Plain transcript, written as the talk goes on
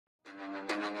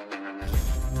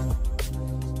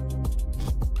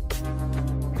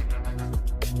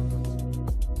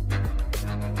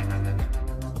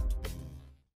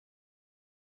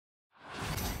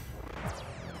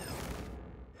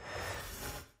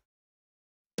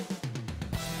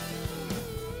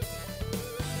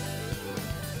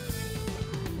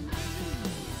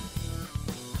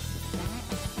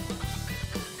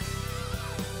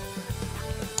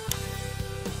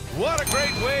What a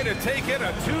great way to take in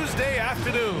a Tuesday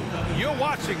afternoon. You're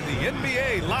watching the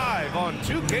NBA live on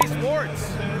 2K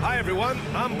Sports. Hi, everyone.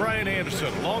 I'm Brian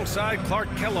Anderson, alongside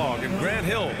Clark Kellogg and Grant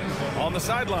Hill. On the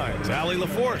sidelines, Allie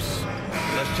LaForce.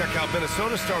 Let's check out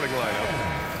Minnesota's starting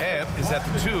lineup. Ant is at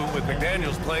the 2 with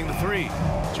McDaniels playing the 3.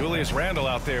 Julius Randle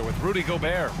out there with Rudy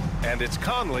Gobert. And it's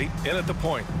Conley in at the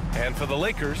point. And for the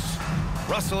Lakers,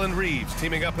 Russell and Reeves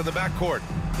teaming up in the backcourt.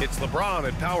 It's LeBron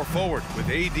at power forward with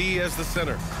AD as the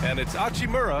center. And it's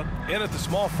Hachimura in at the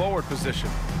small forward position.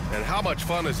 And how much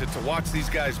fun is it to watch these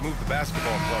guys move the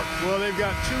basketball, Clark? Well, they've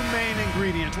got two main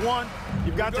ingredients. One,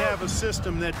 you've got to have a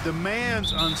system that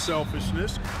demands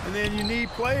unselfishness. And then you need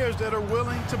players that are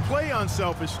willing to play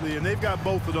unselfishly. And they've got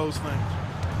both of those things.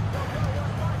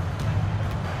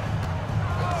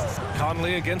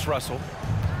 Conley against Russell.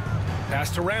 Pass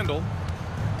to Randle.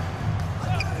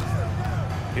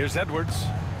 Here's Edwards.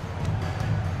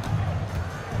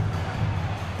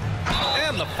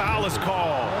 And the foul is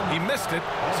called. He missed it,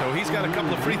 so he's got a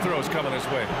couple of free throws coming his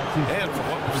way. And from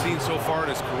what we've seen so far in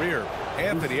his career,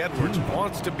 Anthony Edwards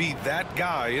wants to be that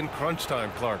guy in crunch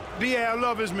time, Clark. B.A., I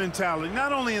love his mentality,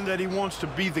 not only in that he wants to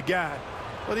be the guy,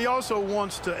 but he also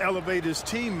wants to elevate his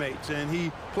teammates, and he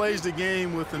plays the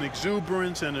game with an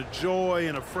exuberance and a joy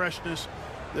and a freshness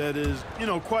that is,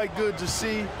 quite good to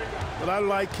see. But I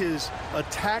like his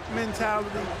attack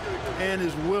mentality and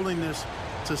his willingness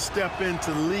to step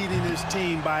into leading his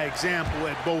team by example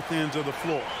at both ends of the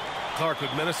floor. Clark,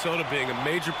 with Minnesota being a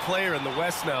major player in the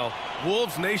West now,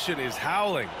 Wolves Nation is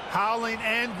howling. Howling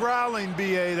and growling,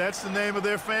 B.A. That's the name of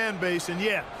their fan base. And,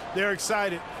 yeah, they're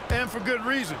excited, and for good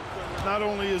reason. Not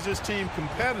only is this team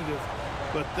competitive,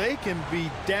 but they can be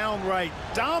downright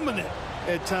dominant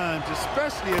at times,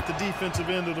 especially at the defensive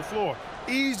end of the floor.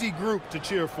 Easy group to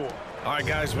cheer for. All right,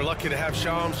 guys, we're lucky to have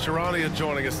Shams Charania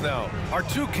joining us now. Our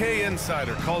 2K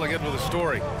insider calling in with a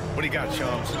story. What do you got,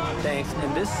 Shams? Thanks.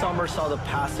 And this summer saw the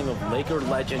passing of Laker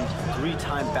legend,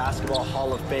 three-time Basketball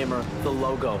Hall of Famer, the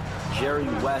logo, Jerry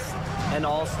West, an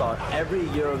all-star every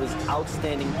year of his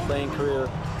outstanding playing career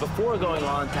before going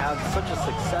on to have such a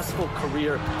successful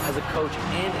career as a coach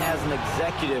and as an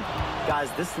executive. Guys,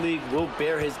 this league will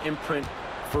bear his imprint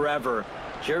forever.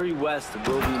 Jerry West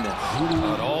will be missed.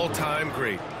 An all-time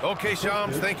great. Okay,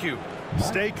 Shams, thank you.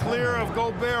 Stay clear of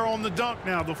Gobert on the dunk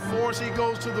now. The force he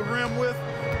goes to the rim with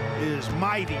is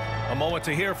mighty. A moment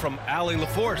to hear from Allie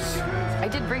LaForce. I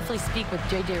did briefly speak with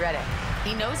J.J. Redick.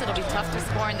 He knows it'll be tough to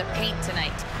score in the paint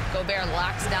tonight. Gobert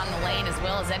locks down the lane as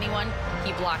well as anyone.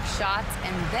 He blocks shots,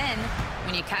 and then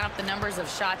when you count up the numbers of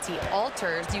shots he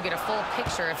alters, you get a full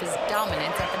picture of his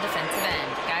dominance at the defensive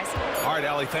end. Guys? All right,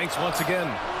 Allie, thanks once again.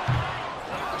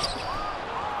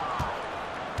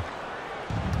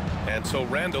 And so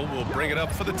Randle will bring it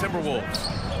up for the Timberwolves.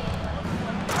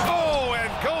 Oh,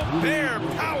 and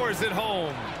Gobert powers it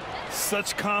home.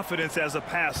 Such confidence as a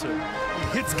passer.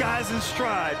 He hits guys in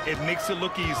stride. It makes it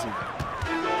look easy.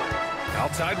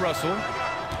 Outside Russell.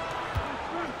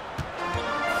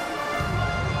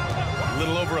 A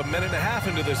little over a minute and a half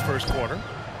into this first quarter.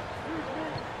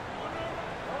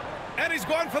 And he's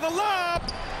going for the lob.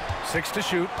 6 to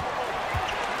shoot.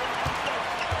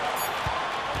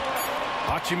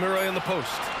 Hachimura in the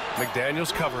post.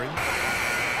 McDaniels covering.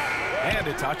 And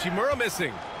it's Hachimura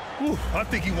missing. Ooh, I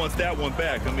think he wants that one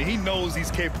back. I mean, he knows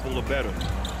he's capable of better.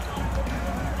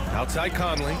 Outside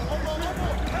Conley.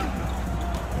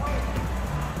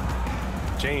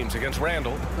 James against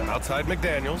Randle. Outside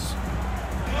McDaniels.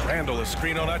 Randle a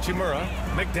screen on Hachimura.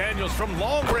 McDaniels from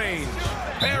long range.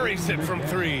 Buries it from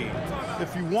 3.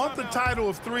 If you want the title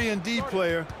of 3-and-D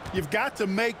player, you've got to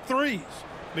make threes.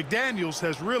 McDaniels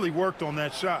has really worked on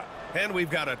that shot. And we've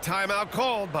got a timeout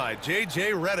called by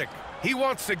J.J. Redick. He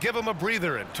wants to give him a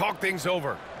breather and talk things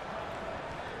over.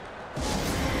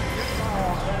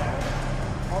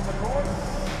 On the court,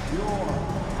 your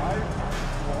hype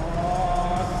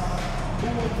squad. Who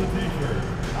wants the t-shirt?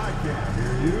 I can't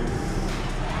hear you.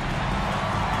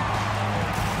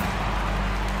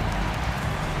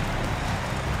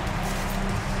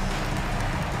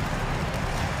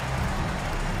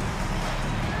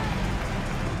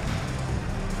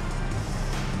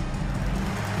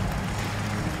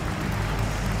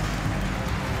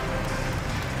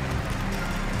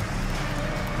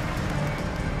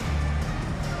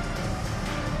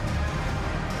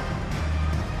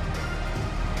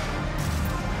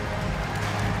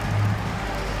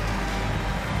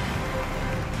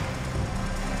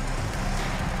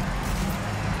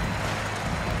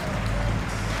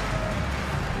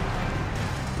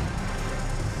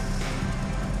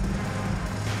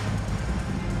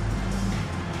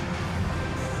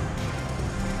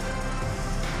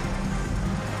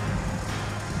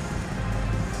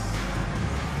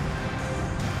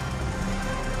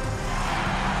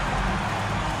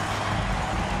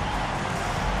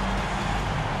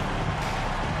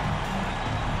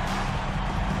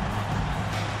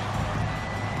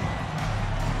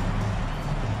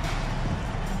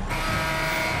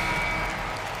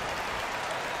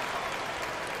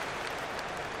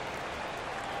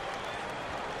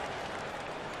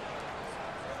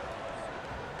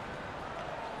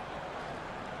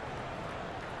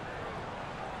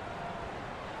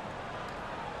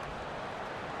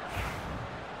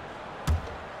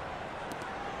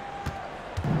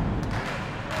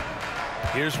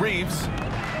 Here's Reeves.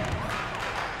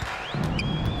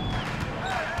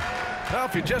 Now,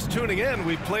 if you're just tuning in,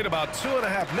 we've played about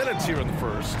 2.5 minutes here in the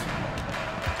first.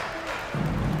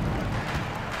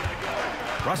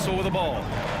 Russell with the ball.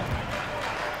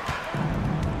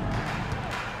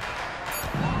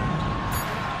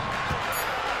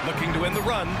 Looking to win the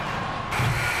run.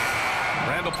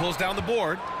 Randall pulls down the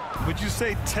board. Would you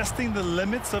say testing the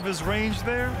limits of his range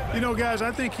there? You know, guys,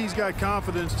 I think he's got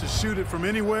confidence to shoot it from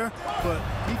anywhere, but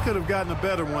he could have gotten a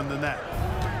better one than that.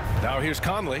 Now here's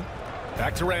Conley.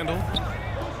 Back to Randall.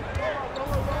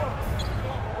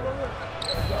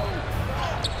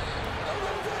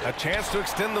 A chance to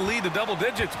extend the lead to double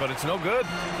digits, but it's no good.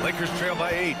 Lakers trail by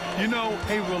 8. You know,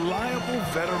 a reliable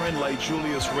veteran like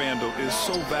Julius Randle is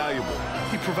so valuable.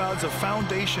 He provides a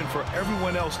foundation for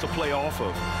everyone else to play off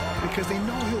of because they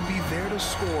know he'll be there to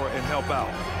score and help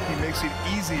out. He makes it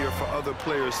easier for other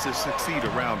players to succeed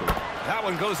around him. That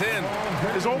one goes in.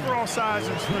 His overall size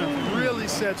and strength really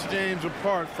sets James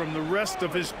apart from the rest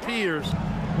of his peers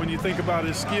when you think about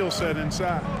his skill set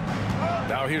inside.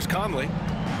 Now here's Conley.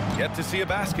 Yet to see a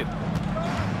basket.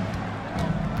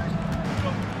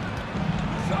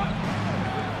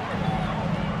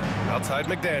 Outside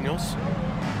McDaniels.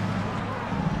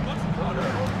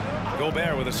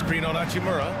 Gobert with a screen on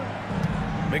Hachimura.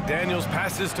 McDaniels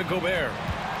passes to Gobert.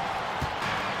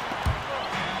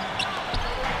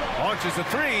 Launches a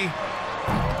three.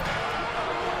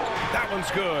 That one's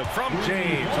good from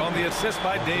James on the assist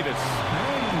by Davis.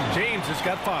 James has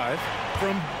got 5.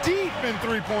 From deep in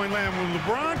three-point land, when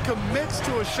LeBron commits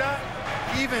to a shot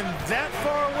even that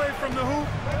far away from the hoop,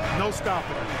 no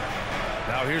stopping him.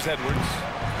 Now here's Edwards.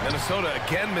 Minnesota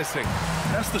again missing.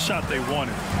 That's the shot they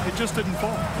wanted. It just didn't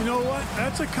fall. You know what?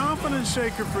 That's a confidence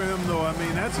shaker for him, though. I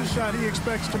mean, that's a shot he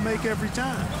expects to make every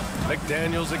time.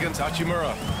 McDaniels against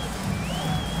Hachimura.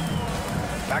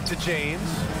 Back to James.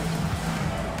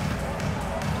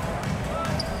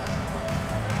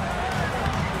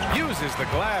 Uses the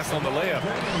glass on the layup.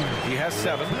 He has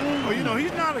 7. Well, you know,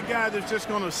 he's not a guy that's just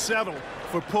going to settle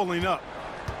for pulling up.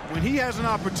 When he has an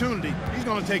opportunity, he's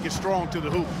going to take it strong to the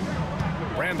hoop.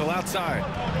 Randall outside.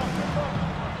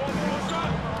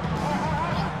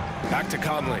 Back to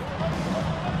Conley.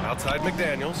 Outside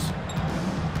McDaniels.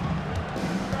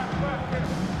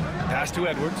 Pass to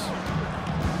Edwards.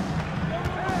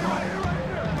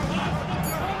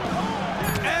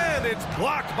 And it's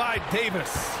blocked by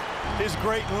Davis. His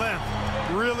great length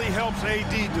really helps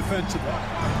AD defensively.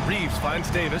 Reeves finds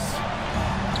Davis.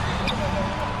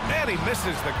 And he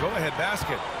misses the go-ahead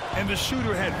basket. And the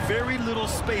shooter had very little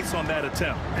space on that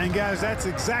attempt. And, guys, that's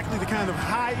exactly the kind of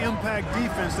high-impact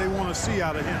defense they want to see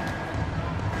out of him.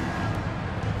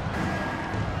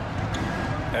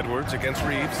 Edwards against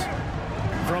Reeves.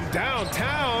 From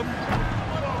downtown.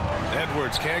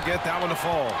 Edwards can't get that one to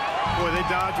fall. Boy, they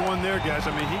dodged one there, guys.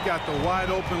 I mean, he got the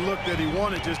wide-open look that he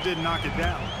wanted, just didn't knock it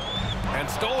down. And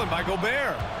stolen by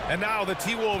Gobert. And now the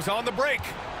T-Wolves on the break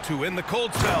to win the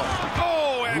cold spell.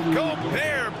 Oh, and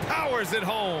Gobert powers it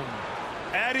home.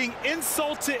 Adding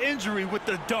insult to injury with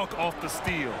the dunk off the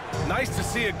steal. Nice to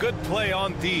see a good play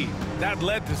on D. That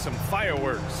led to some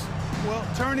fireworks. Well,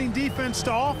 turning defense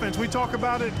to offense, we talk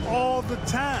about it all the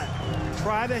time.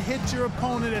 Try to hit your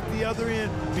opponent at the other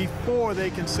end before they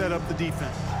can set up the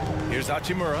defense. Here's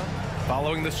Hachimura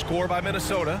following the score by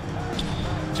Minnesota.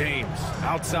 James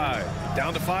outside,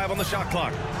 down to 5 on the shot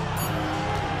clock.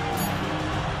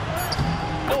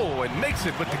 Oh, and makes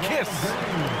it with the kiss.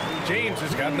 James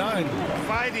has got 9.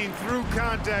 Fighting through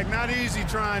contact, not easy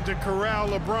trying to corral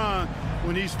LeBron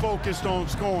when he's focused on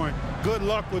scoring. Good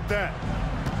luck with that.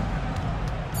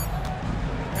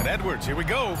 And Edwards, here we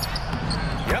go.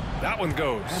 Yep, that one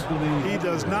goes. He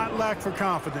does not lack for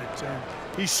confidence, and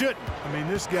he shouldn't. I mean,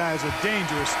 this guy's a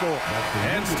dangerous scorer.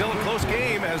 And still a close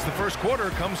game as the first quarter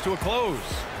comes to a close.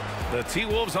 The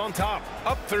T-Wolves on top,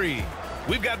 up 3.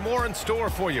 We've got more in store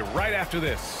for you right after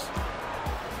this.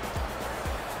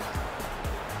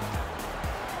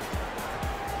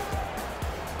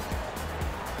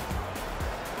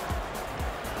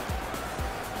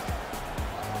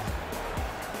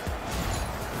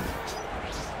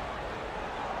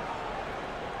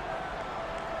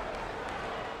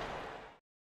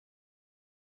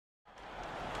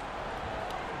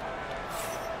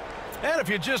 And if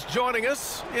you're just joining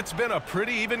us, it's been a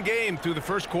pretty even game through the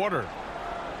first quarter.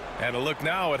 And a look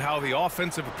now at how the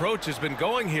offensive approach has been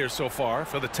going here so far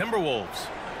for the Timberwolves.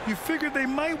 You figured they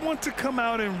might want to come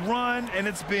out and run, and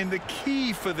it's been the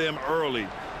key for them early.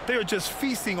 They are just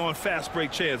feasting on fast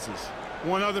break chances.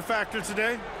 One other factor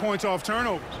today, points off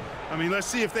turnovers. I mean, let's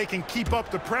see if they can keep up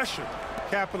the pressure.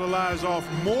 capitalize off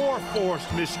more forced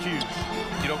miscues.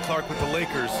 You know, Clark, with the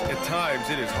Lakers, at times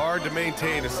it is hard to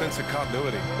maintain a sense of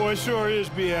continuity. Well, it sure is,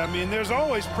 B. I mean, there's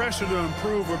always pressure to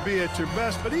improve or be at your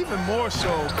best, but even more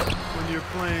so when you're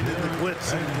playing in the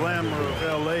glitz and glamour of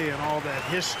L.A. and all that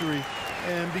history.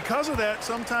 And because of that,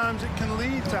 sometimes it can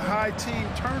lead to high team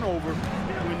turnover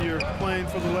when you're playing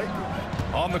for the Lakers.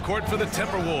 On the court for the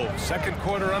Timberwolves, second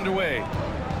quarter underway.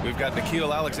 We've got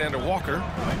Nickeil Alexander-Walker,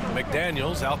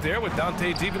 McDaniels out there with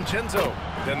Dante DiVincenzo.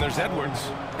 Then there's Edwards,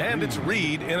 and it's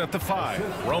Reed in at the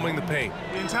 5, roaming the paint.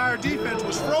 The entire defense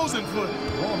was frozen footed.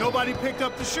 Nobody picked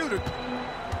up the shooter.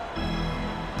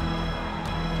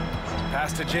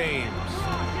 Pass to James.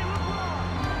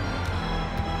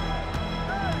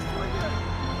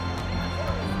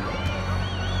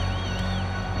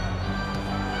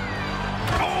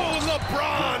 Oh,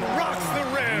 LeBron rocks the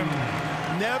rim.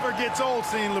 Never gets old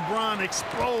seeing LeBron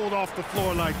explode off the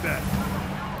floor like that.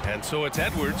 And so it's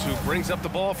Edwards who brings up the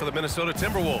ball for the Minnesota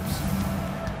Timberwolves.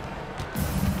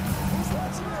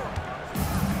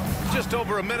 Just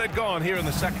over a minute gone here in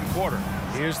the second quarter.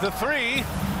 Here's the 3.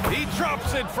 He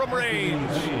drops it from range.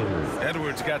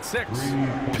 Edwards got 6.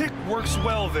 Pick works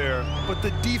well there, but the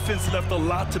defense left a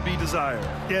lot to be desired.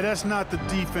 Yeah, that's not the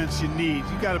defense you need.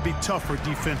 You got to be tougher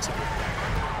defensively.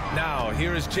 Now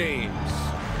here is James.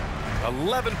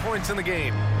 11 points in the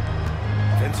game.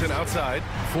 Vincent outside.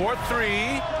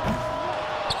 4-3.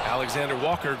 Alexander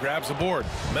Walker grabs the board.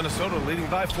 Minnesota leading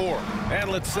by 4. And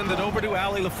let's send it over to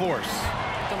Allie LaForce.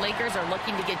 The Lakers are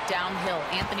looking to get downhill.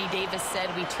 Anthony Davis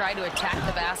said we try to attack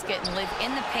the basket and live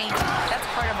in the paint. That's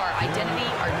part of our identity,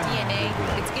 our DNA.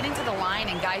 It's getting to the line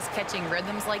and guys catching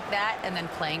rhythms like that and then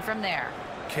playing from there.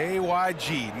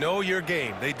 KYG, know your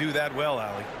game. They do that well,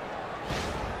 Allie.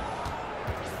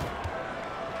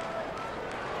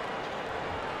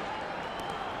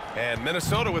 And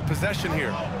Minnesota with possession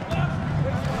here.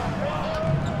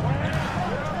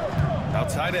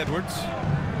 Outside Edwards.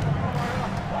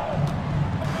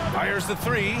 Fires the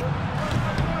 3.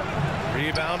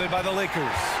 Rebounded by the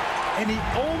Lakers. And he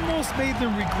almost made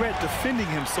them regret defending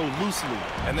him so loosely.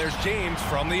 And there's James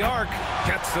from the arc.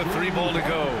 Gets the 3 ball to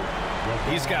go.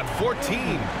 He's got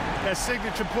 14. That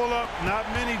signature pull-up, not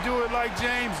many do it like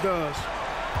James does.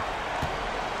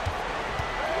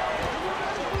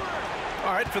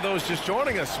 All right, for those just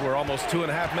joining us, we're almost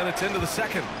 2.5 minutes into the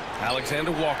second.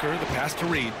 Alexander Walker, the pass to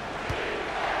Reed.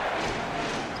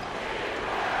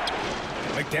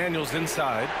 McDaniels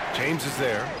inside. James is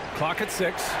there. Clock at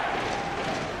 6.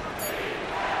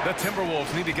 The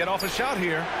Timberwolves need to get off a shot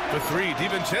here. The 3,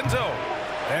 DiVincenzo.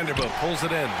 Vanderbilt pulls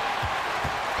it in.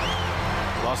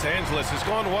 Los Angeles has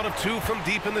gone 1 of 2 from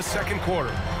deep in the second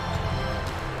quarter.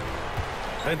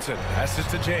 Vincent passes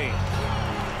to James.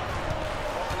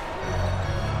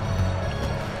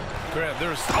 Grab,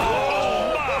 there's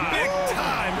big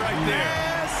time right there.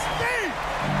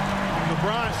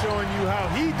 LeBron showing you how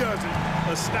he does it.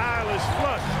 A stylish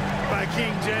flush by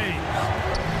King James.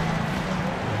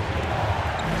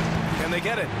 Can they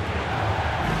get it?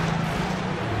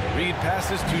 Reed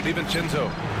passes to DiVincenzo.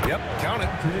 Yep, count it.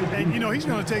 And, you know, he's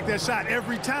going to take that shot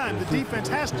every time. The defense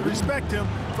has to respect him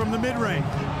from the mid-range.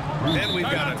 And we've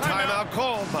got a timeout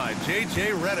called by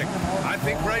J.J. Redick. I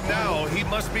think right now he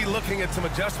must be looking at some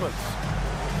adjustments.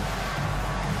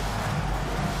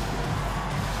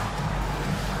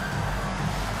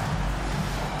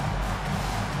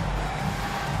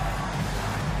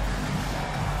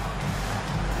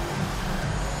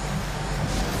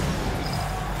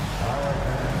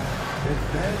 It's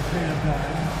bandstand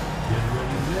time. Get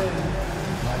ready to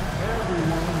dance like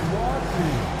everyone's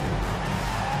watching.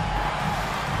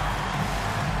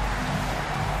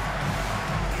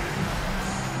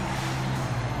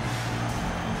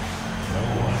 No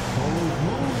one follows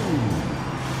move.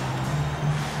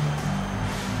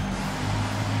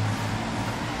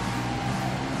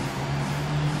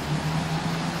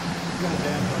 Gotta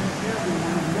dance like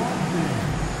everyone's watching.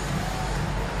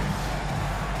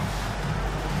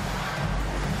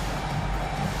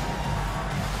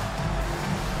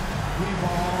 Keep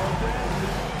on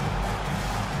dancing.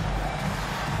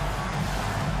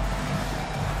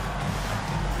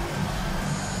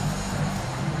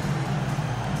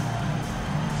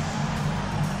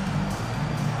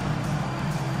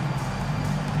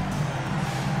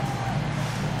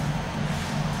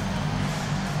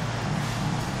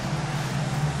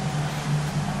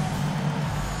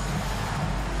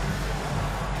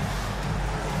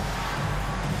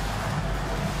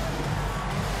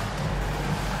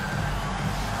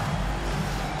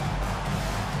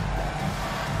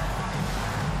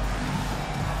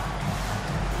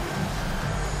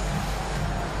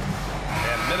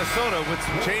 Minnesota with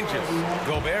some changes.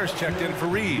 Gobert's checked in for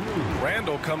Reed.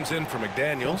 Randall comes in for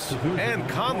McDaniels. And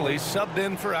Conley subbed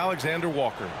in for Alexander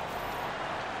Walker.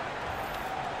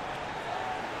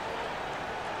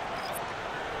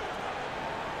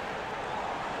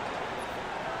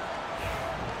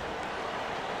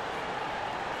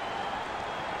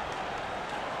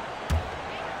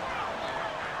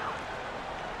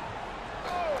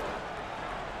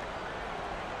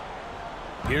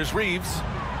 Here's Reeves.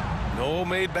 No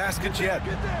made baskets yet.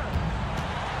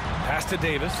 Pass to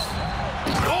Davis.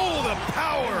 Oh, the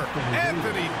power!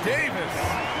 Anthony Davis.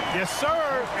 Yes,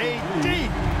 sir.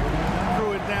 AD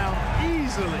threw it down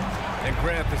easily. And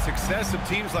Grant, the success of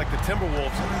teams like the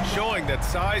Timberwolves showing that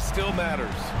size still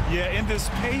matters. Yeah, in this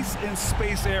pace and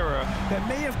space era, that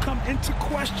may have come into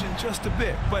question just a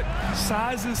bit, but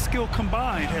size and skill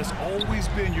combined has always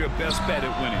been your best bet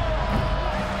at winning.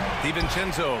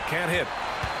 DiVincenzo can't hit.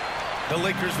 The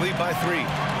Lakers lead by 3.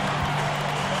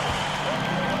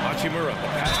 Hachimura, the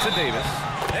pass to Davis.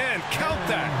 And count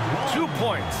that. 2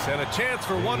 points and a chance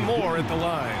for one more at the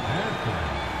line.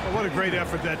 Well, what a great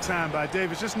effort that time by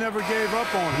Davis. Just never gave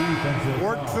up on him.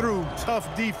 Worked through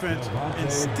tough defense and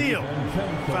still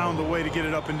found a way to get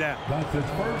it up and down.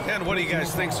 And what do you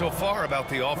guys think so far about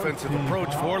the offensive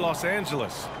approach for Los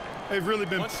Angeles? They've really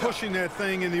been pushing that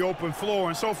thing in the open floor,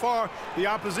 and so far the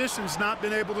opposition's not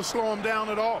been able to slow them down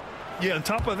at all. Yeah, on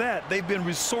top of that, they've been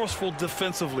resourceful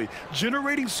defensively,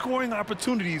 generating scoring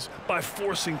opportunities by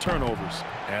forcing turnovers.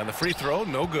 And the free throw,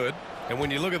 no good. And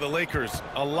when you look at the Lakers,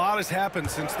 a lot has happened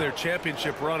since their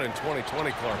championship run in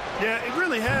 2020, Clark. Yeah, it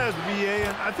really has, BA,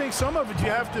 and I think some of it you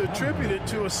have to attribute it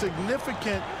to a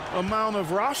significant amount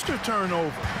of roster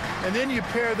turnover. And then you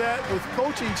pair that with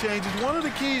coaching changes. One of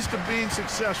the keys to being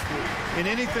successful in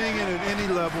anything and at any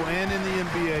level and in the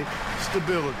NBA,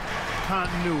 stability,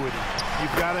 continuity.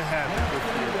 You've got to have it with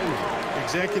your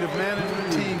executive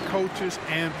management team, coaches,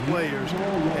 and players.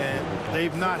 And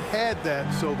they've not had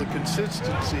that, so the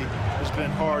consistency has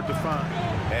been hard to find.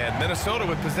 And Minnesota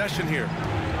with possession here.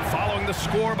 Following the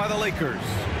score by the Lakers.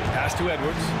 Pass to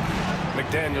Edwards.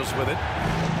 McDaniels with it.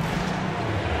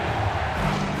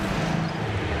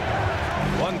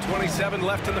 1:27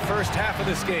 left in the first half of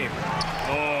this game.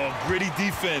 Oh, gritty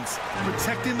defense,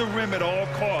 protecting the rim at all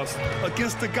costs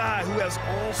against a guy who has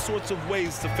all sorts of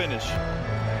ways to finish.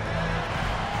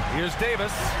 Here's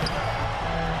Davis.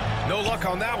 No luck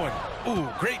on that one. Ooh,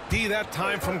 great D that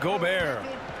time from Gobert.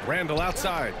 Randall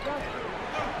outside.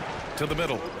 To the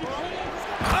middle.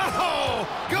 Oh,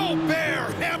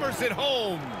 Gobert hammers it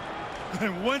home.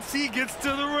 And once he gets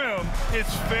to the rim,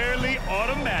 it's fairly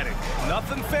automatic.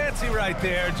 Nothing fancy right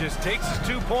there. Just takes his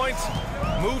 2 points,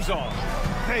 moves on.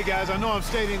 Hey, guys, I know I'm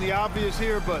stating the obvious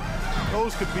here, but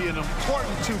those could be an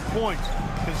important 2 points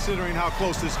considering how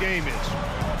close this game is.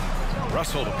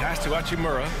 Russell, the pass to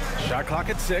Hachimura. Shot clock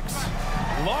at 6.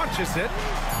 Launches it.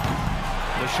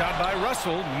 The shot by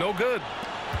Russell, no good.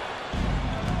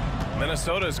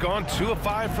 Minnesota has gone 2 of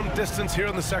 5 from distance here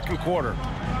in the second quarter.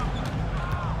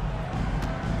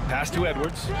 Pass to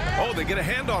Edwards. Oh, they get a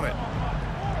hand on it.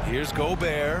 Here's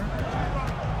Gobert.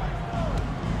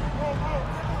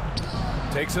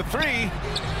 Takes a 3.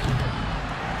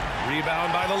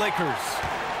 Rebound by the Lakers.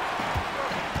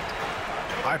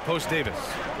 High post Davis.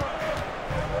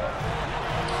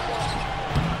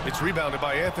 It's rebounded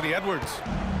by Anthony Edwards.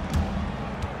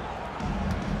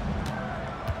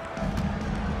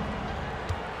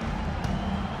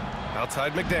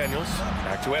 Outside McDaniels.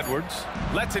 Back to Edwards.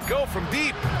 Lets it go from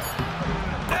deep.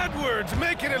 Edwards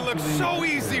making it look so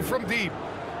easy from deep.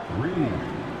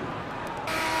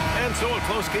 And so a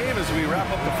close game as we wrap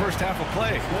up the first half of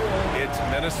play. It's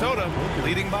Minnesota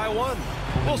leading by 1.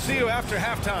 We'll see you after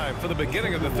halftime for the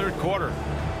beginning of the third quarter.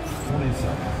 20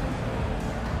 seconds.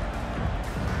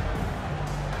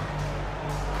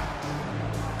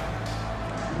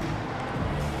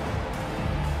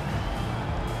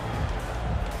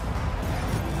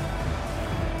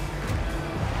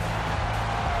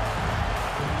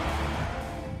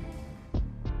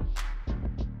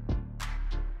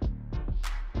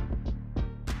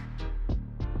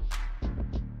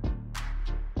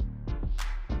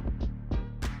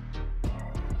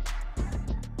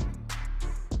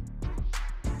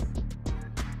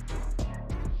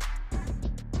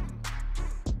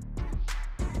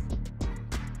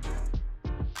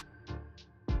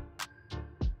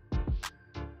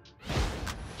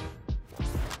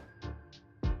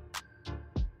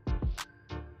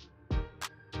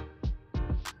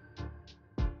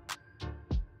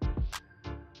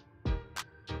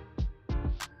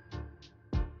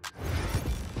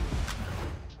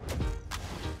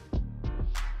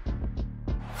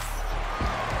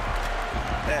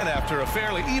 And after a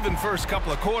fairly even first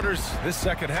couple of quarters, this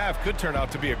second half could turn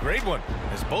out to be a great one,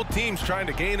 as both teams trying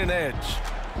to gain an edge.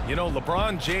 You know,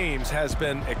 LeBron James has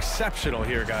been exceptional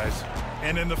here, guys.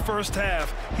 And in the first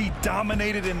half, he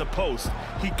dominated in the post.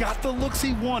 He got the looks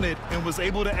he wanted and was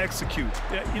able to execute.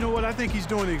 Yeah, you know what? I think he's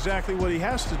doing exactly what he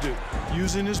has to do.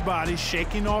 Using his body,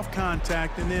 shaking off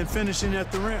contact, and then finishing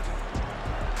at the rim.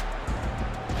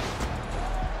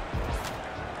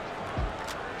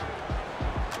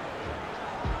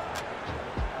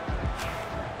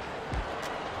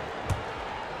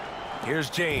 Here's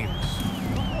James.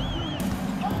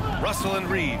 Russell and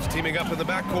Reeves teaming up in the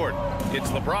backcourt. It's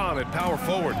LeBron at power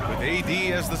forward with AD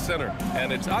as the center.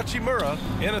 And it's Hachimura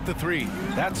in at the 3.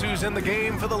 That's who's in the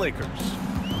game for the Lakers.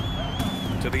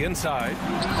 To the inside.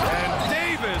 And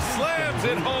Davis slams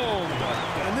it home.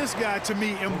 And this guy, to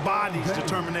me, embodies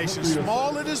determination.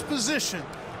 Small at his position,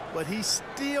 but he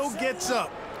still gets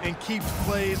up and keeps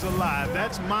plays alive.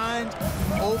 That's mind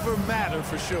over matter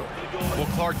for sure. Well,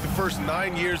 Clark, the first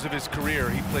 9 years of his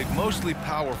career, he played mostly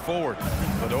power forward.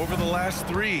 But over the last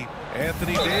 3,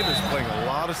 Anthony Davis playing a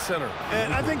lot of center.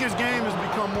 And I think his game has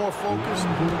become more focused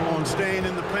on staying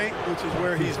in the paint, which is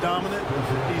where he's dominant.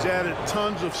 He's added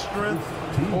tons of strength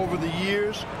over the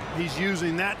years. He's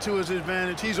using that to his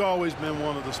advantage. He's always been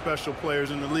one of the special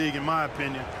players in the league, in my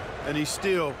opinion. And he's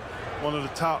still one of the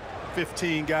top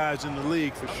 15 guys in the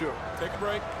league for sure. Take a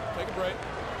break. Take a break.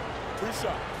 3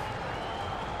 shots.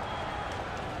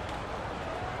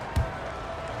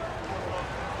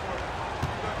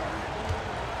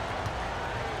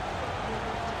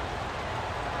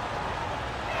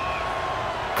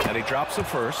 And he drops the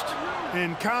first.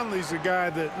 And Conley's a guy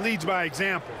that leads by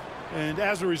example. And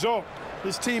as a result,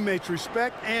 his teammates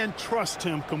respect and trust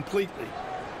him completely.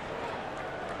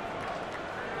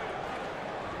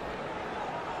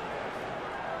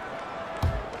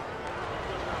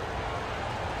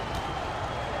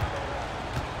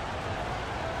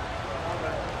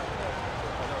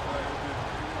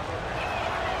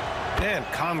 And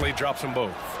Conley drops them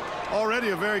both. Already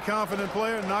a very confident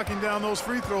player. Knocking down those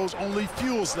free throws only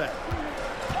fuels that.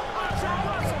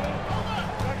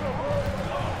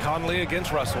 Conley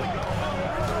against Russell.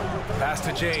 Pass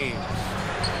to James.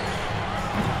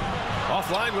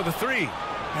 Offline with a 3.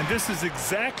 And this is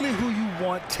exactly who you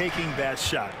want taking that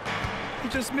shot. He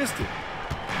just missed it.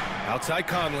 Outside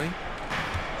Conley.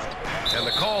 And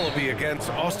the call will be against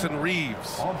Austin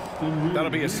Reeves. That'll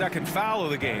be a second foul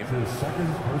of the game. His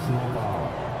second personal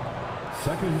foul.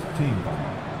 Second team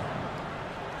foul.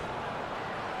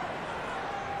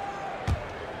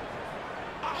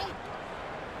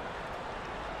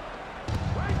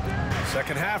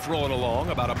 Second half rolling along.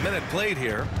 About a minute played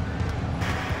here.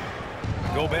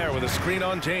 Gobert with a screen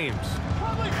on James.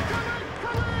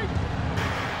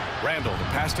 Randall, the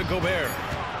pass to Gobert.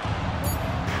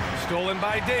 Stolen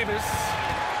by Davis.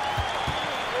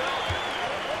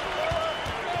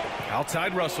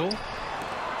 Outside Russell.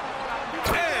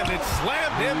 And it's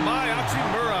slammed in by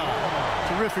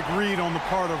Hachimura. Terrific read on the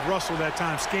part of Russell that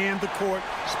time. Scanned the court,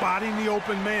 spotting the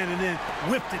open man, and then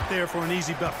whipped it there for an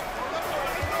easy bucket.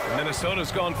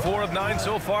 Minnesota's gone 4 of 9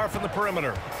 so far from the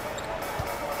perimeter.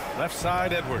 Left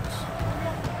side, Edwards.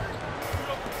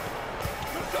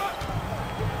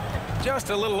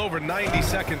 Just a little over 90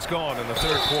 seconds gone in the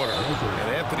third quarter.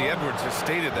 And Anthony Edwards has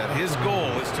stated that his goal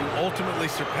is to ultimately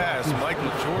surpass Michael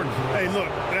Jordan. Hey, look,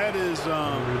 that is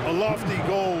a lofty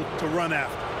goal to run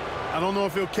after. I don't know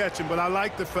if he'll catch him, but I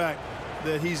like the fact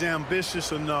that he's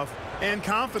ambitious enough and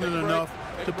confident enough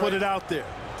to put it out there.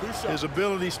 His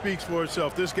ability speaks for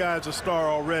itself. This guy's a star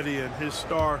already, and his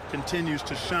star continues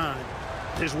to shine.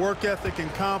 His work ethic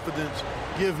and confidence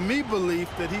give me belief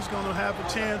that he's going to have a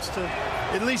chance to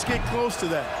at least get close to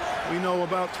that. We know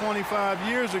about 25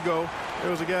 years ago, there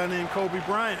was a guy named Kobe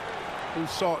Bryant who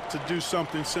sought to do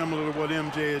something similar to what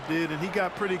MJ did, and he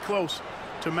got pretty close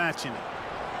to matching it.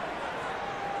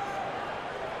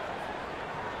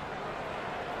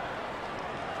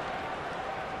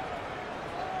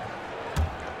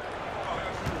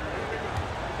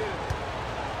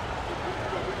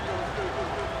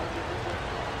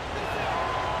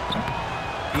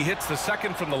 He hits the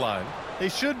second from the line. They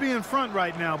should be in front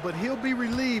right now, but he'll be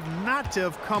relieved not to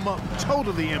have come up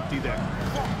totally empty there.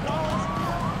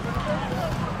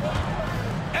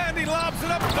 And he lobs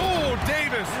it up. Oh,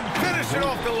 Davis finishing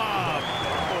off the lob.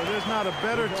 Boy, there's not a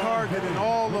better target in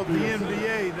all of the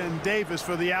NBA than Davis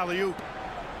for the alley-oop.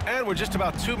 And we're just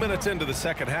about 2 minutes into the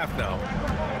second half now.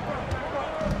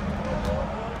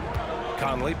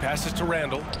 Conley passes to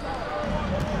Randall.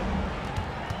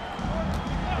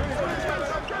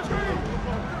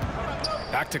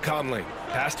 Back to Conley.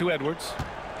 Pass to Edwards.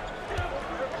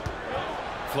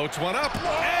 Floats one up,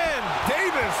 and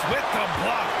Davis with the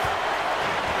block.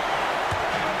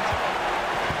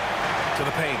 To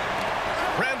the paint.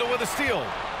 Randall with a steal.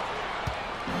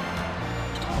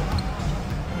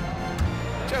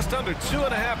 Just under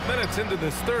 2.5 minutes into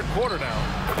this third quarter now,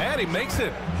 and he makes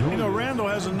it. You know, Randall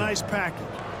has a nice package.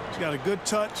 He's got a good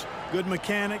touch, good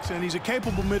mechanics, and he's a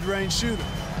capable mid-range shooter.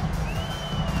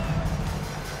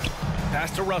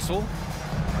 Pass to Russell.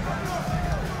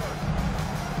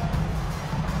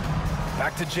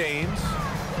 Back to James.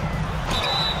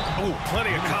 Oh,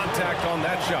 plenty of contact on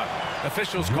that shot.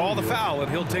 Officials call the foul, and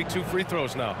he'll take 2 free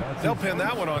throws now. They'll pin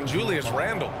that one on Julius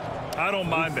Randle. I don't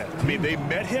mind that. I mean, they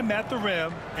met him at the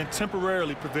rim and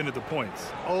temporarily prevented the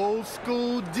points. Old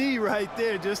school D right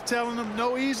there, just telling them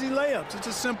no easy layups. It's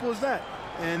as simple as that.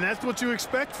 And that's what you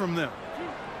expect from them.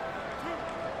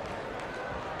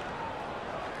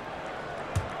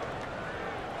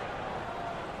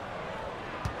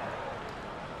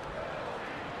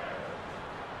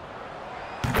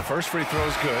 The first free throw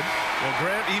is good. Well,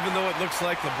 Grant, even though it looks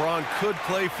like LeBron could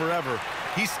play forever,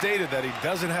 he stated that he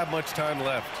doesn't have much time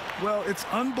left. Well, it's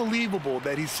unbelievable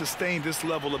that he's sustained this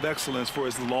level of excellence for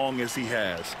as long as he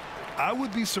has. I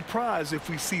would be surprised if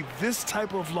we see this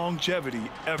type of longevity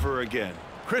ever again.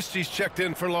 Christie's checked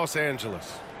in for Los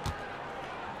Angeles.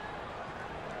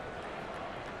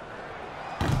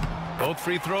 Both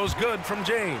free throws good from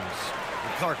James.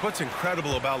 And Clark, what's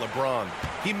incredible about LeBron?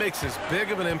 He makes as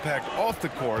big of an impact off the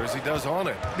court as he does on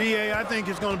it. B.A., I think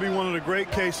it's going to be one of the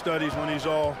great case studies when he's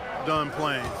all done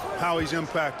playing, how he's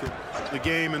impacted the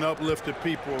game and uplifted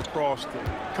people across the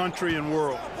country and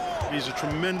world. He's a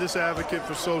tremendous advocate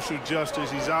for social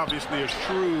justice. He's obviously a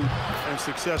shrewd and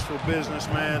successful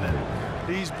businessman,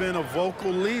 and he's been a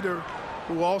vocal leader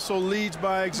who also leads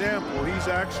by example. He's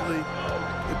actually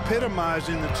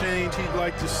epitomizing the change he'd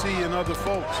like to see in other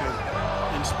folks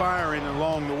and inspiring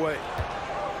along the way.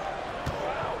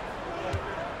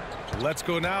 Let's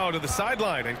go now to the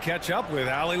sideline and catch up with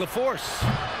Allie LaForce.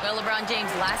 Well, LeBron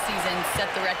James last season set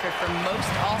the record for most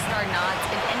All-Star nods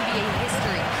in NBA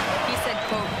history. He said,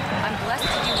 quote, "I'm blessed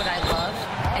to do what I love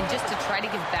and just to try to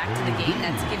give back to the game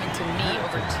that's given to me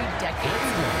over 2 decades.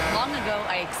 Long ago,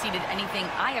 I exceeded anything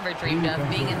I ever dreamed of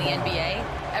being in the NBA.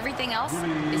 Everything else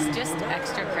is just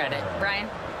extra credit." Brian?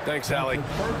 Thanks, Allie.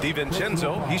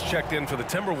 DiVincenzo, he's checked in for the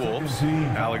Timberwolves.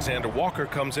 Alexander Walker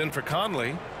comes in for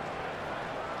Conley.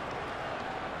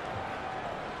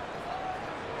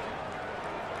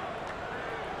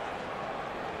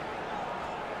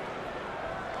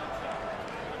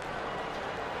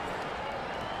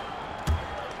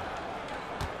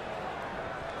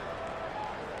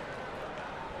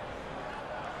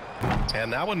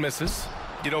 And that one misses.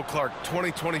 You know, Clark,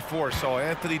 2024 saw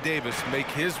Anthony Davis make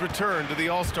his return to the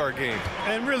All-Star game.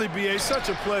 And really, B.A., such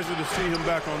a pleasure to see him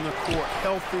back on the court,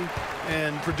 healthy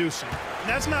and producing. And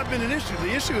that's not been an issue.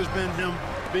 The issue has been him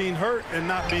being hurt and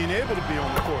not being able to be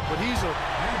on the court. But he's a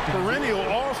perennial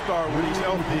All-Star when he's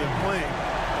healthy and playing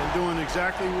and doing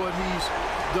exactly what he's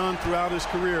done throughout his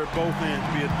career at both ends,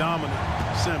 be a dominant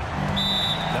center.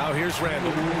 Now here's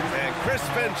Randall, and Chris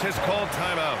Finch has called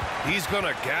timeout. He's going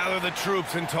to gather the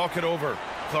troops and talk it over.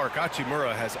 Clark,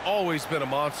 Hachimura has always been a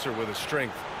monster with his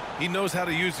strength. He knows how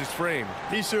to use his frame.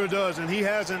 He sure does, and he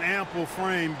has an ample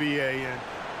frame, B.A., and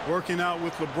working out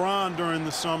with LeBron during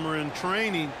the summer and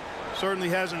training certainly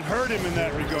hasn't hurt him in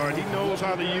that regard. He knows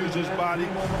how to use his body,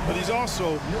 but he's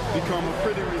also become a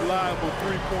pretty reliable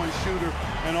three-point shooter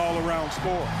and all-around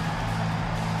scorer.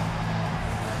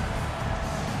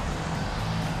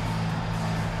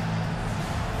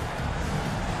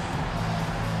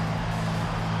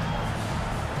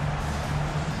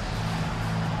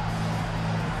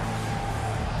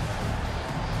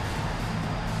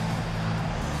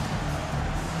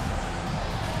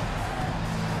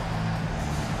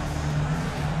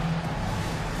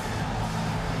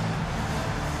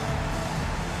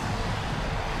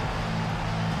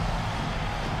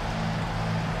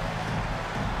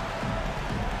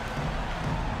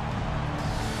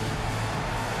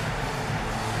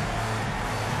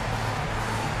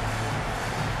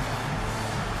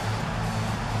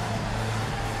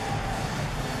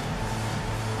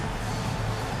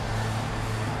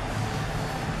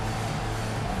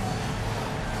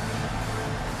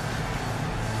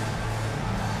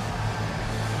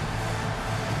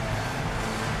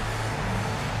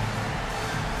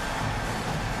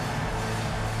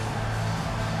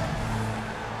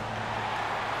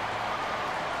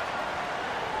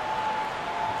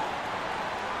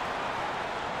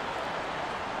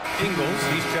 Ingles,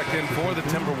 he's checked in for the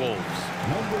Timberwolves.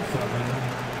 Number 7,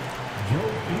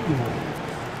 Joe Ingles.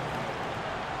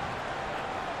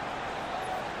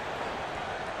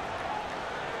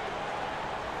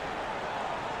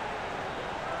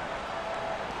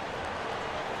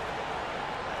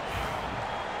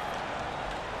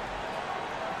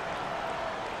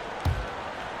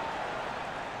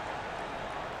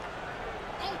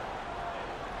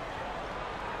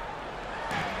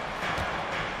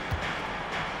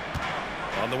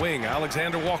 On the wing,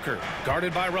 Alexander Walker,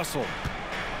 guarded by Russell.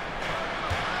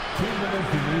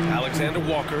 Alexander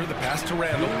Walker, the pass to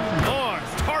Randall. On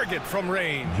target from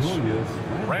range.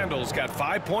 Randall's got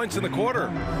 5 points in the quarter.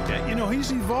 Yeah, you know,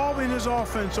 he's evolving his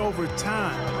offense over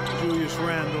time, Julius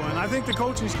Randall, and I think the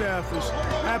coaching staff is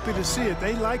happy to see it.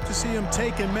 They like to see him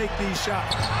take and make these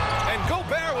shots. And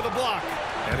Gobert with a block.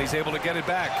 And he's able to get it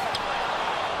back.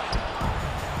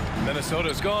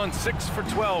 Minnesota's gone 6 for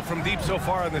 12 from deep so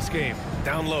far in this game.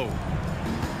 Down low.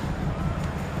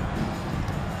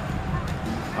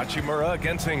 Hachimura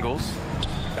against Ingles.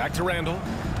 Back to Randall.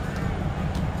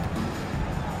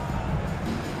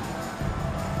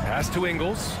 Pass to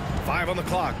Ingles. 5 on the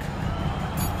clock.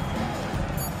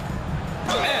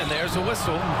 And there's a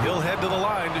whistle. He'll head to the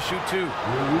line to shoot 2.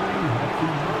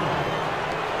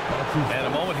 And a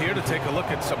moment here to take a look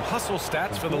at some hustle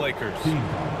stats for the Lakers.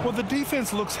 Well, the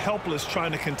defense looks helpless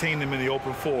trying to contain them in the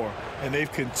open floor, and they've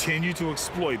continued to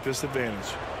exploit this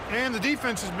advantage. And the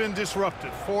defense has been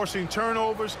disruptive, forcing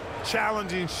turnovers,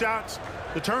 challenging shots.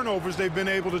 The turnovers they've been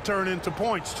able to turn into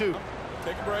points, too.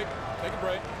 Take a break. Take a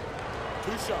break.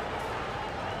 2 shots.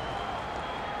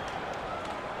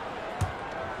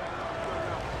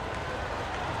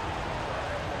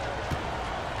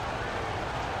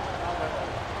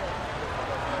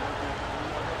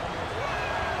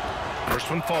 First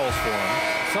one falls for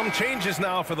him. Some changes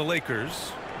now for the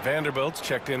Lakers. Vanderbilt's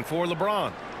checked in for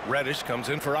LeBron. Reddish comes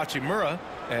in for Hachimura.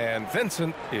 And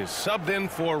Vincent is subbed in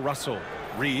for Russell.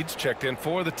 Reed's checked in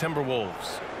for the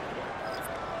Timberwolves.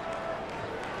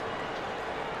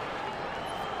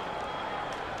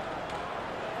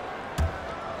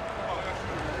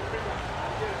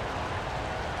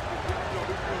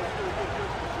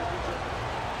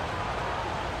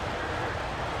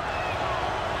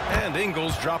 And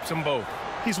Ingles drops them both.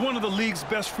 He's one of the league's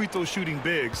best free throw shooting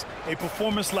bigs. A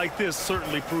performance like this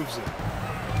certainly proves it.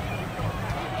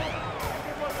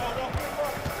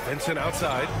 Vincent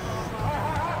outside.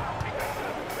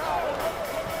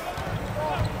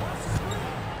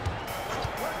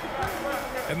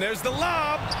 And there's the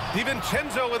lob.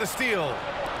 DiVincenzo with a steal.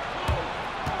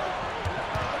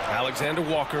 Alexander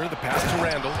Walker, the pass to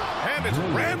Randall. And it's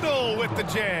Randall with the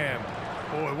jam.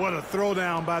 Boy, what a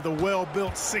throwdown by the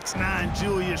well-built 6'9"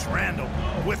 Julius Randall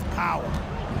with power.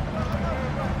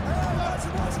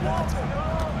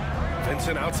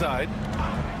 Vincent outside.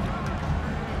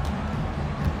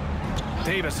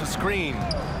 Davis a screen.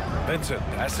 Vincent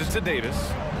passes to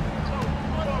Davis.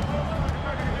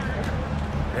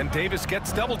 And Davis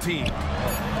gets double teamed.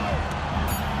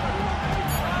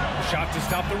 Shot to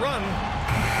stop the run.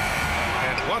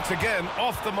 And once again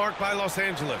off the mark by Los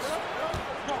Angeles.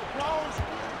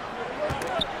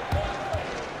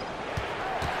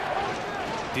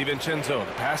 DiVincenzo,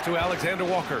 the pass to Alexander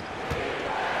Walker.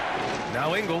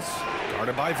 Now Ingles,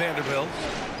 guarded by Vanderbilt.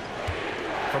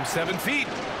 From 7 feet.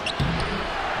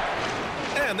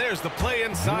 And there's the play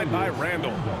inside by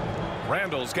Randall.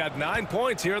 Randall's got 9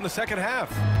 points here in the second half.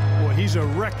 Boy, he's a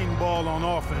wrecking ball on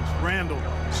offense. Randall,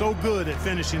 so good at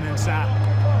finishing inside.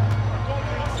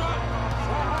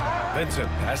 Vincent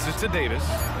passes to Davis.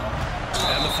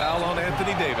 And the foul on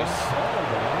Anthony Davis.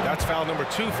 That's foul number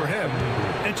 2 for him.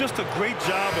 And just a great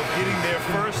job of getting there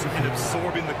first and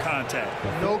absorbing the contact.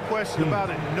 No question about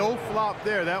it. No flop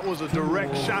there. That was a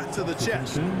direct shot to the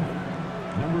chest.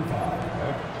 Number 5,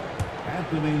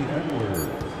 Anthony Edwards.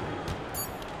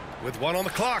 With 1 on the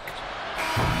clock.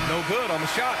 No good on the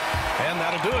shot. And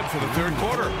that'll do it for the third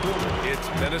quarter. It's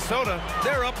Minnesota.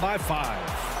 They're up by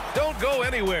 5. Don't go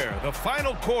anywhere. The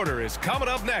final quarter is coming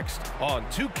up next on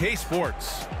 2K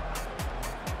Sports.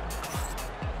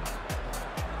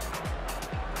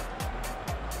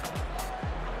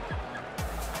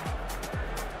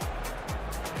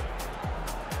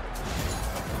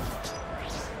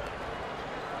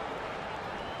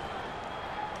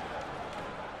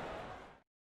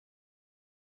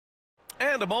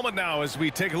 And a moment now as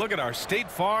we take a look at our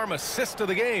State Farm assist of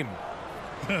the game.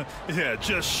 Yeah,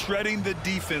 just shredding the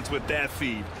defense with that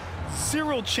feed.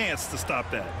 Zero chance to stop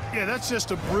that. Yeah, that's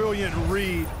just a brilliant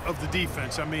read of the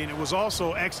defense. I mean, it was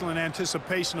also excellent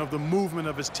anticipation of the movement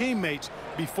of his teammates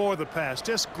before the pass.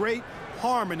 Just great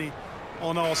harmony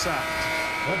on all sides.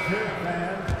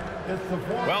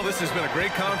 Well, this has been a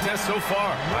great contest so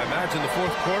far. I imagine the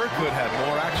fourth quarter could have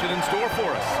more action in store for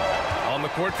us. On the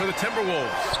court for the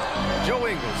Timberwolves, Joe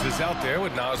Ingles is out there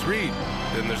with Naz Reid.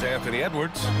 Then there's Anthony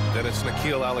Edwards. Then it's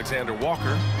Nickeil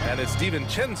Alexander-Walker. And it's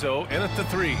DiVincenzo in at the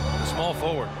 3, the small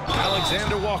forward.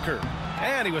 Alexander Walker.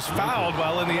 And he was fouled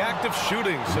while in the act of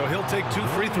shooting, so he'll take 2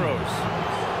 free throws.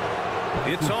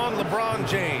 It's on LeBron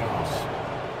James.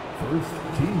 First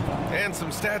team foul. And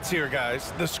some stats here,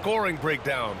 guys. The scoring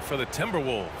breakdown for the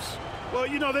Timberwolves. Well,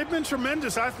 you know, they've been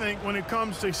tremendous, I think, when it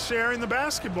comes to sharing the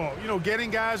basketball. You know, getting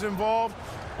guys involved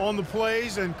on the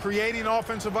plays and creating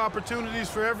offensive opportunities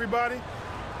for everybody.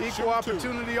 Equal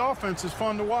opportunity offense is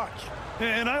fun to watch.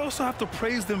 And I also have to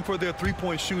praise them for their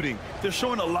three-point shooting. They're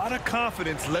showing a lot of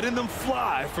confidence, letting them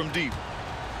fly from deep.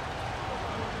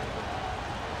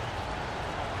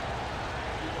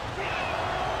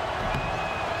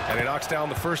 And he knocks down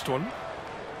the first one.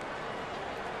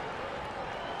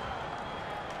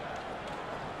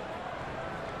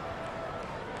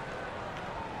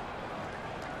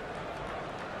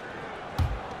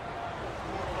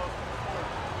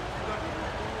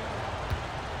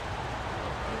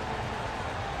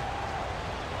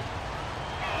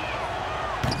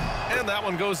 And that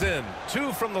one goes in.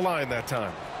 2 from the line that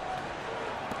time.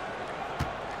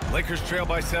 Lakers trail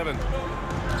by 7.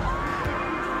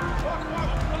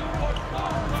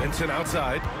 Vincent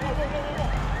outside.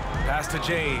 Pass to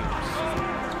James.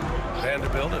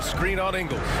 Vanderbilt, a screen on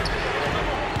Ingles.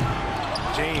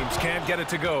 James can't get it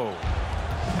to go.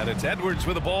 And it's Edwards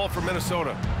with the ball for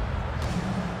Minnesota.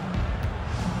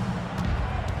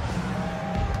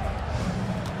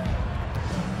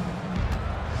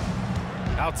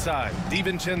 Outside,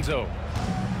 DiVincenzo.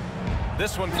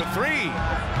 This one for 3.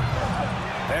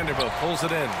 Vanderbilt pulls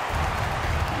it in.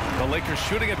 The Lakers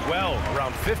shooting it well,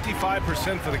 around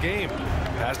 55% for the game.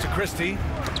 Pass to Christie.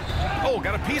 Oh,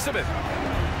 got a piece of it.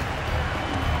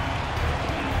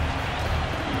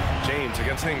 James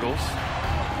against Ingles.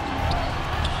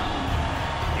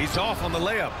 He's off on the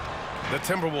layup. The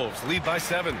Timberwolves lead by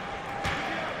 7.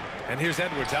 And here's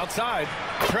Edwards outside.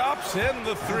 Drops in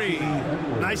the 3.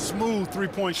 Nice smooth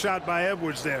three-point shot by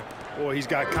Edwards there. Boy, he's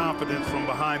got confidence from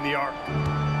behind the arc.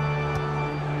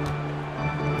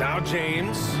 Now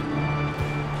James.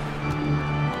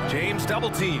 James double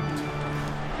teamed.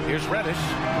 Here's Reddish.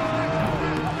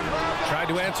 Tried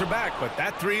to answer back, but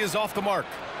that 3 is off the mark.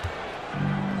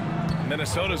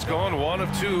 Minnesota's gone 1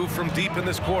 of 2 from deep in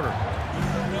this quarter.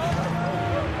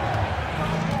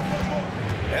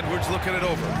 Edwards looking it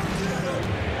over.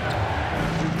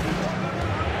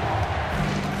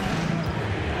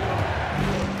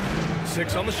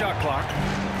 Six on the shot clock.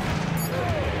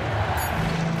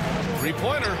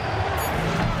 Three-pointer.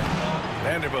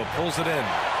 Vanderbilt pulls it in.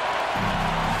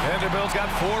 Vanderbilt's got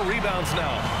 4 rebounds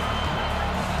now.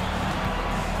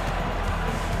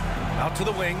 Out to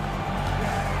the wing.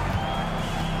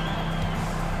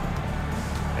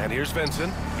 And here's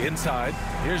Vincent inside.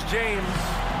 Here's James.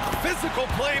 Physical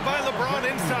play by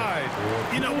LeBron inside.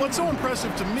 You know, what's so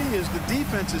impressive to me is the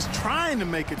defense is trying to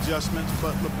make adjustments,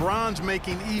 but LeBron's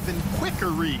making even quicker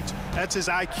reads. That's his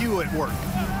IQ at work.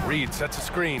 Reed sets a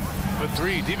screen. For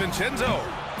 3, DiVincenzo.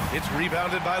 It's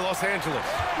rebounded by Los Angeles.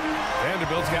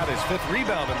 Vanderbilt's got his 5th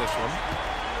rebound in this one.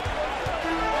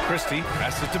 Christie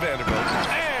passes to Vanderbilt.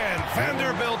 And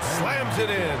Vanderbilt slams it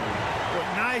in.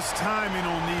 But nice timing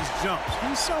on these jumps.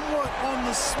 He's somewhat on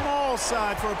the small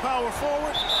side for a power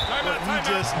forward, but he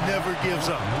just never gives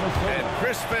up. And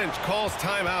Chris Finch calls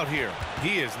timeout here.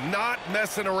 He is not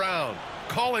messing around,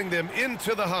 calling them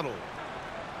into the huddle.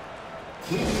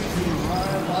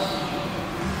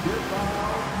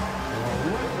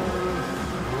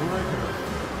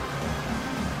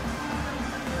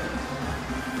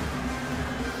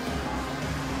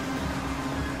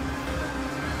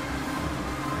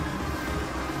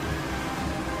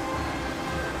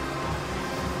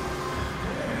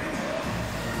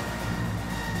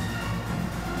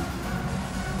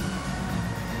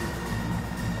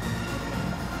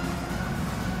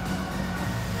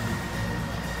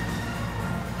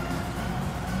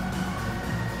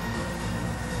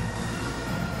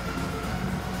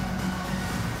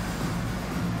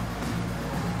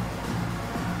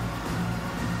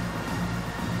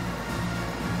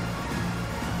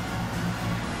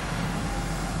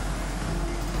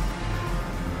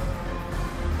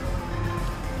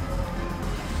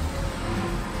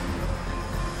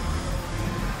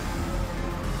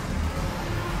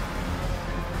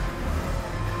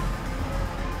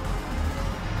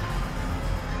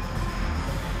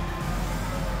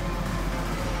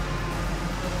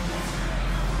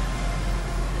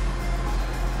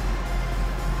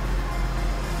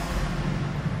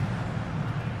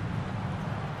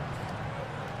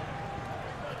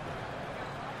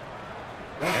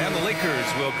 And the Lakers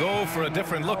will go for a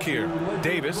different look here.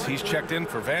 Davis, he's checked in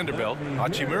for Vanderbilt.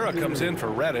 Hachimura comes in for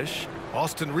Reddish.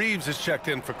 Austin Reeves is checked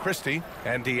in for Christie.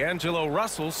 And D'Angelo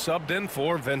Russell subbed in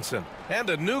for Vincent. And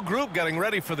a new group getting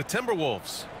ready for the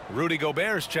Timberwolves. Rudy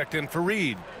Gobert's checked in for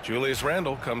Reed. Julius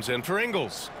Randle comes in for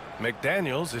Ingles.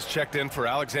 McDaniels is checked in for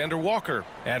Alexander Walker,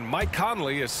 and Mike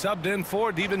Conley is subbed in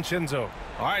for DiVincenzo.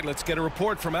 All right, let's get a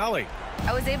report from Allie.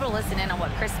 I was able to listen in on what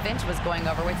Chris Finch was going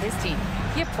over with his team.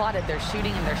 He applauded their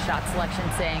shooting and their shot selection,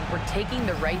 saying, we're taking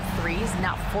the right threes,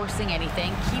 not forcing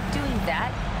anything. Keep doing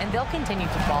that, and they'll continue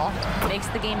to ball. Makes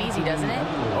the game easy, doesn't it?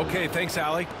 Okay, thanks,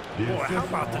 Allie. Boy, how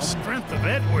about the strength of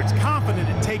Edwards, confident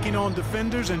in taking on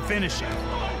defenders and finishing.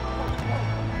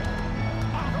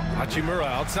 Hachimura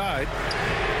outside.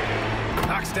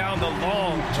 Knocks down the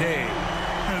long J.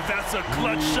 That's a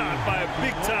clutch shot by a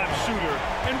big-time shooter.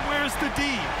 And where's the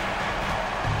D?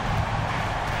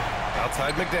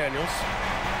 Outside McDaniels.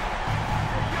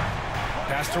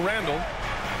 Pass to Randall.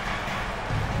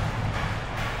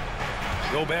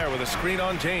 Gobert with a screen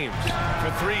on James.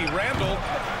 For three, Randall.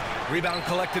 Rebound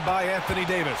collected by Anthony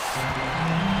Davis.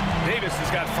 Davis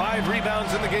has got 5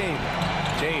 rebounds in the game.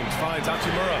 James finds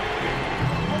Hachimura.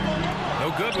 No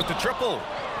good with the triple.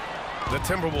 The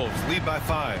Timberwolves lead by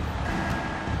 5.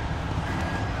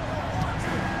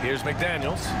 Here's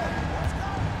McDaniels.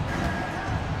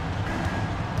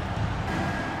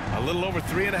 A little over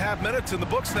 3.5 minutes in the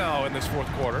books now in this fourth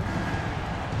quarter.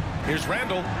 Here's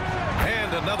Randall.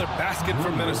 And another basket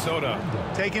from Minnesota.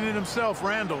 Taking it himself,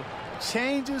 Randall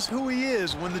changes who he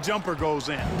is when the jumper goes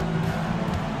in.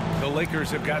 The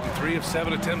Lakers have gotten 3 of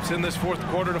 7 attempts in this fourth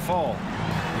quarter to fall.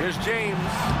 Here's James.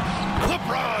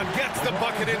 LeBron gets the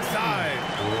bucket inside.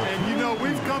 And, you know,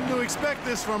 we've come to expect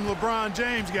this from LeBron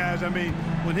James, guys. I mean,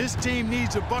 when his team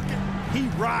needs a bucket, he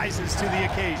rises to the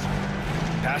occasion.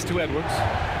 Pass to Edwards.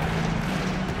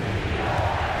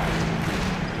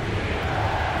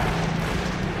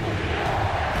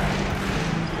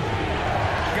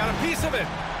 Got a piece of it.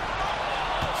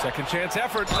 Second chance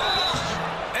effort.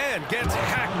 And gets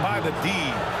hacked by the D.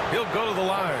 He'll go to the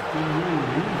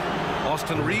line.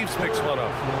 Austin Reeves picks one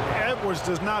up. Edwards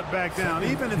does not back down.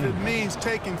 Even if it means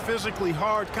taking physically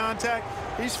hard contact,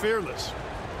 he's fearless.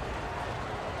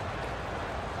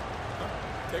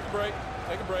 Take a break.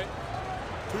 Take a break.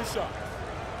 2 shots.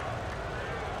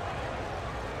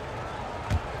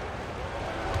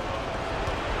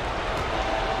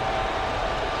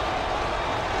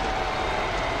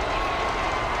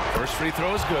 First free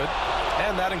throw is good,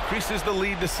 and that increases the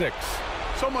lead to 6.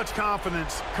 So much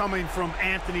confidence coming from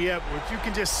Anthony Edwards. You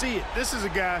can just see it. This is a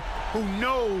guy who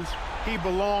knows he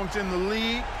belongs in the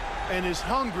league and is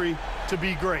hungry to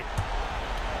be great.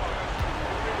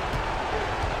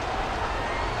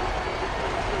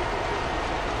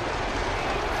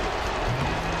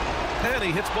 And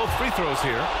he hits both free throws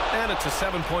here, and it's a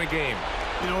 7-point game.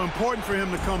 You know, important for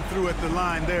him to come through at the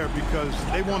line there because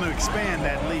they want to expand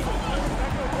that lead.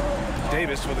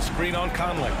 Davis with a screen on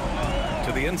Conley.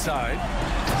 To the inside.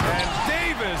 And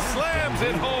Davis slams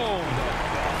it home.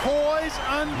 Poised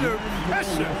under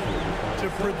pressure to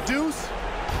produce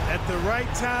at the right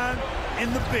time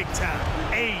in the big time.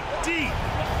 AD.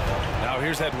 Now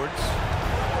here's Edwards.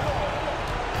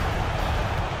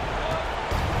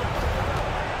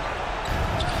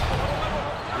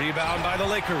 Rebound by the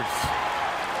Lakers.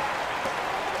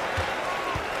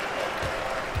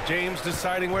 James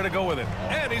deciding where to go with it.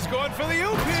 And he's going for the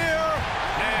oop here.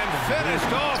 And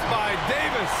finished off by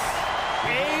Davis.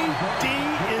 AD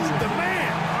is the man.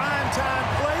 Prime-time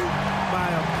play by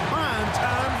a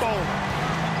prime-time bowler.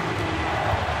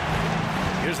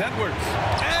 Here's Edwards.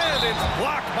 And it's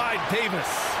blocked by Davis.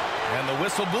 And the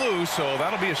whistle blew, so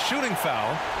that'll be a shooting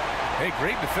foul. Hey,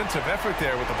 great defensive effort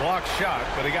there with the blocked shot,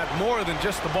 but he got more than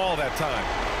just the ball that time.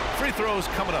 Free throws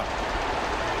coming up.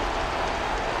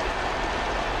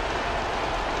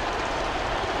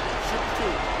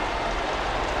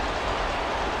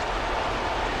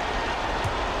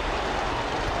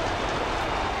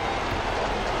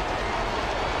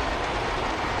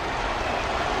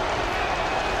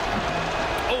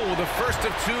 The first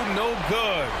of 2, no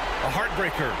good. A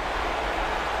heartbreaker.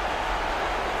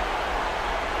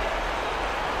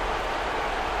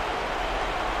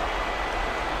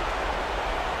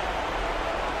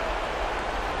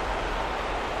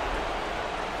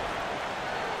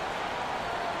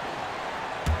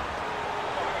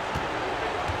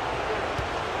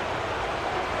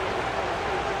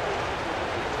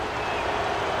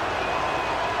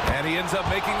 And he ends up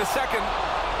making the second,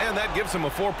 and that gives him a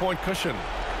 4-point cushion.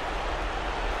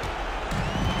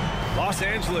 Los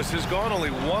Angeles has gone only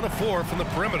 1 of 4 from the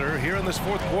perimeter here in this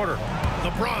fourth quarter.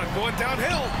 LeBron going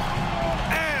downhill.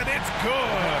 And it's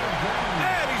good.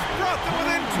 And he's brought them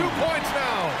within 2 points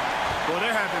now. Well,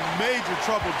 they're having major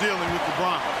trouble dealing with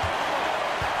LeBron.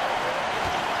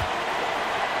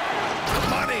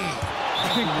 Money.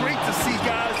 It's been great to see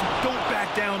guys who don't back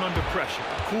down under pressure.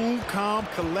 Cool, calm,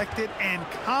 collected, and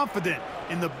confident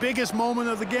in the biggest moment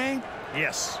of the game?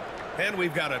 Yes. And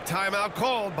we've got a timeout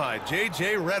called by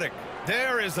J.J. Redick.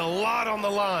 There is a lot on the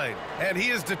line, and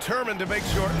he is determined to make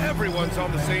sure everyone's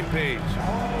on the same page.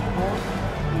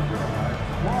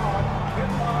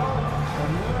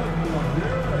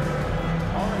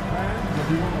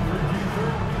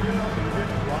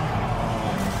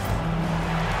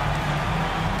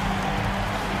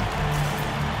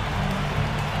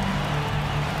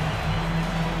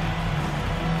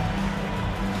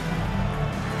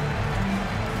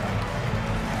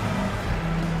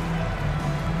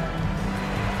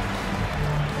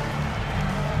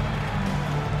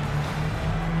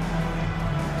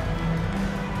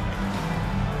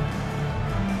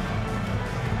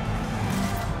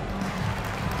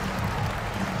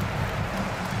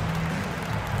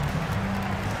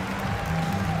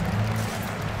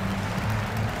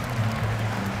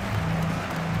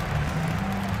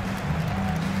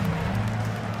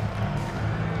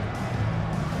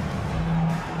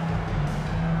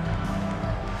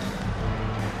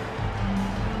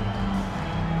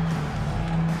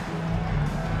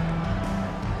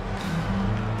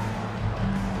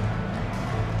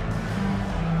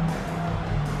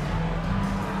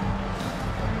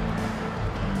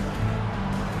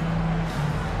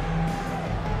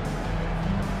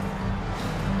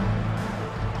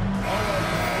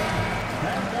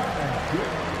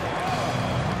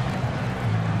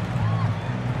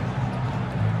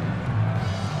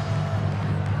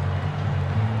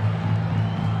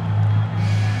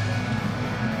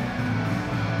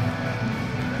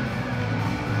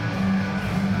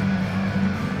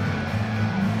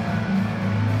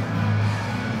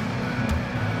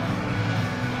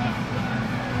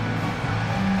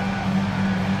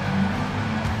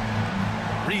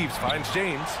 Finds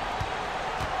James.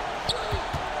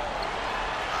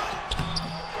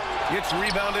 It's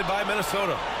rebounded by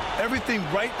Minnesota. Everything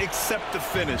right except the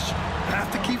finish.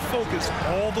 Have to keep focused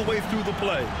all the way through the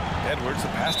play. Edwards, the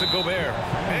pass to Gobert.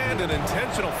 And an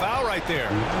intentional foul right there.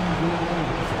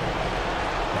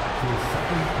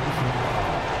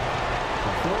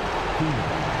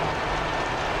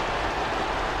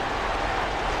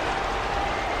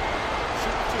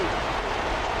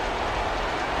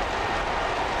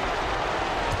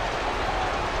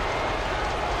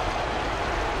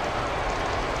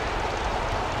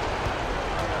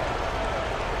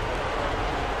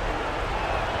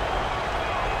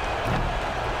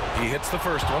 He hits the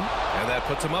first one, and that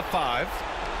puts him up 5.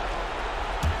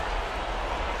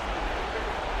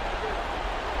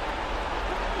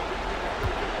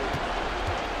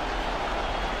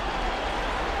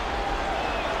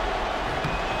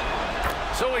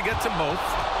 So he gets them both,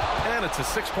 and it's a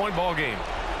 6-point ball game.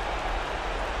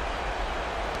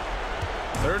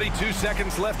 32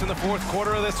 seconds left in the fourth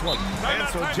quarter of this one. And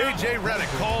so J.J. Redick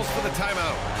calls for the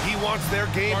timeout. He wants their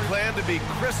game plan to be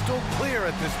crystal clear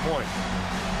at this point.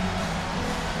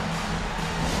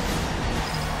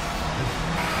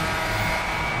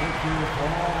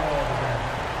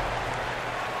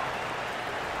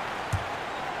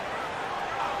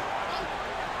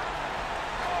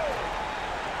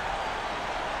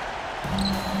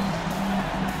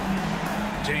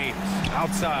 James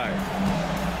outside.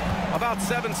 About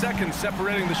 7 seconds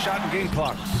separating the shot and game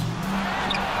clocks.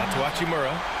 Out to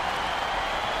Hachimura.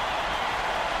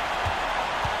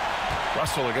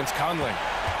 Russell against Conley.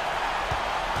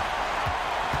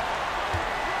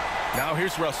 Now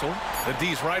here's Russell. The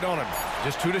D's right on him.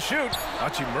 Just 2 to shoot.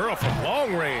 Hachimura from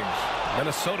long range.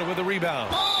 Minnesota with the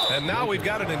rebound. And now we've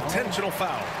got an intentional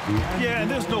foul. Yeah, and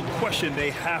there's no question they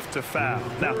have to foul.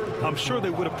 Now, I'm sure they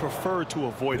would have preferred to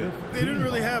avoid it. They didn't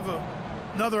really have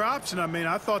another option. I mean,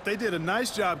 I thought they did a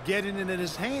nice job getting it in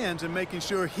his hands and making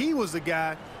sure he was the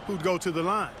guy who'd go to the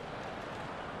line.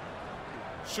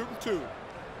 Shooting 2.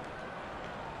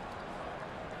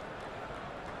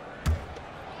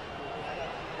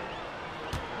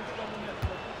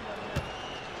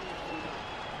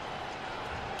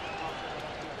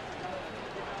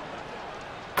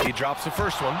 He drops the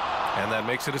first one, and that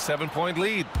makes it a 7-point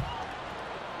lead.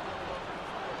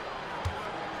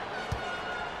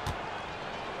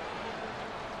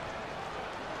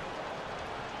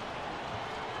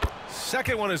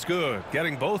 Second one is good,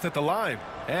 getting both at the line,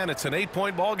 and it's an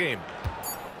 8-point ball game.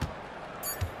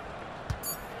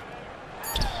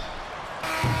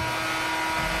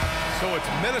 So it's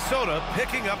Minnesota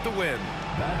picking up the win.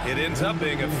 It ends up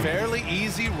being a fairly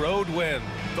easy road win.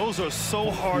 Those are so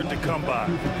hard to come by.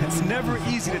 It's never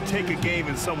easy to take a game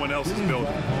in someone else's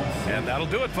building. And that'll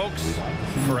do it, folks.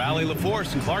 For Allie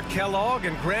LaForce, Clark Kellogg,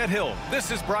 and Grant Hill,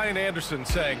 this is Brian Anderson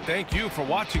saying thank you for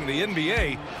watching the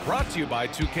NBA, brought to you by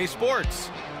 2K Sports.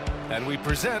 And we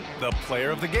present the player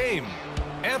of the game,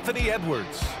 Anthony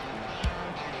Edwards.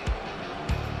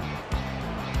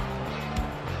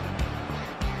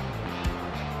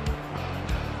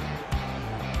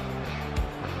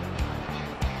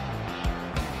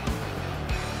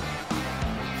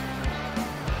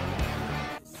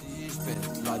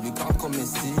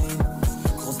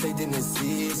 Conseil des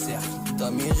nécessaires,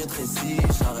 d'amis rétrécis,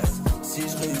 j'arrête. Si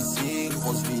je réussis,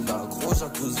 grosse vie d'un gros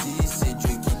jacuzzi, c'est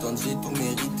Dieu qui donne, j'ai tout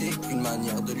mérité, qu'une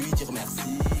manière de lui dire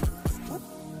merci.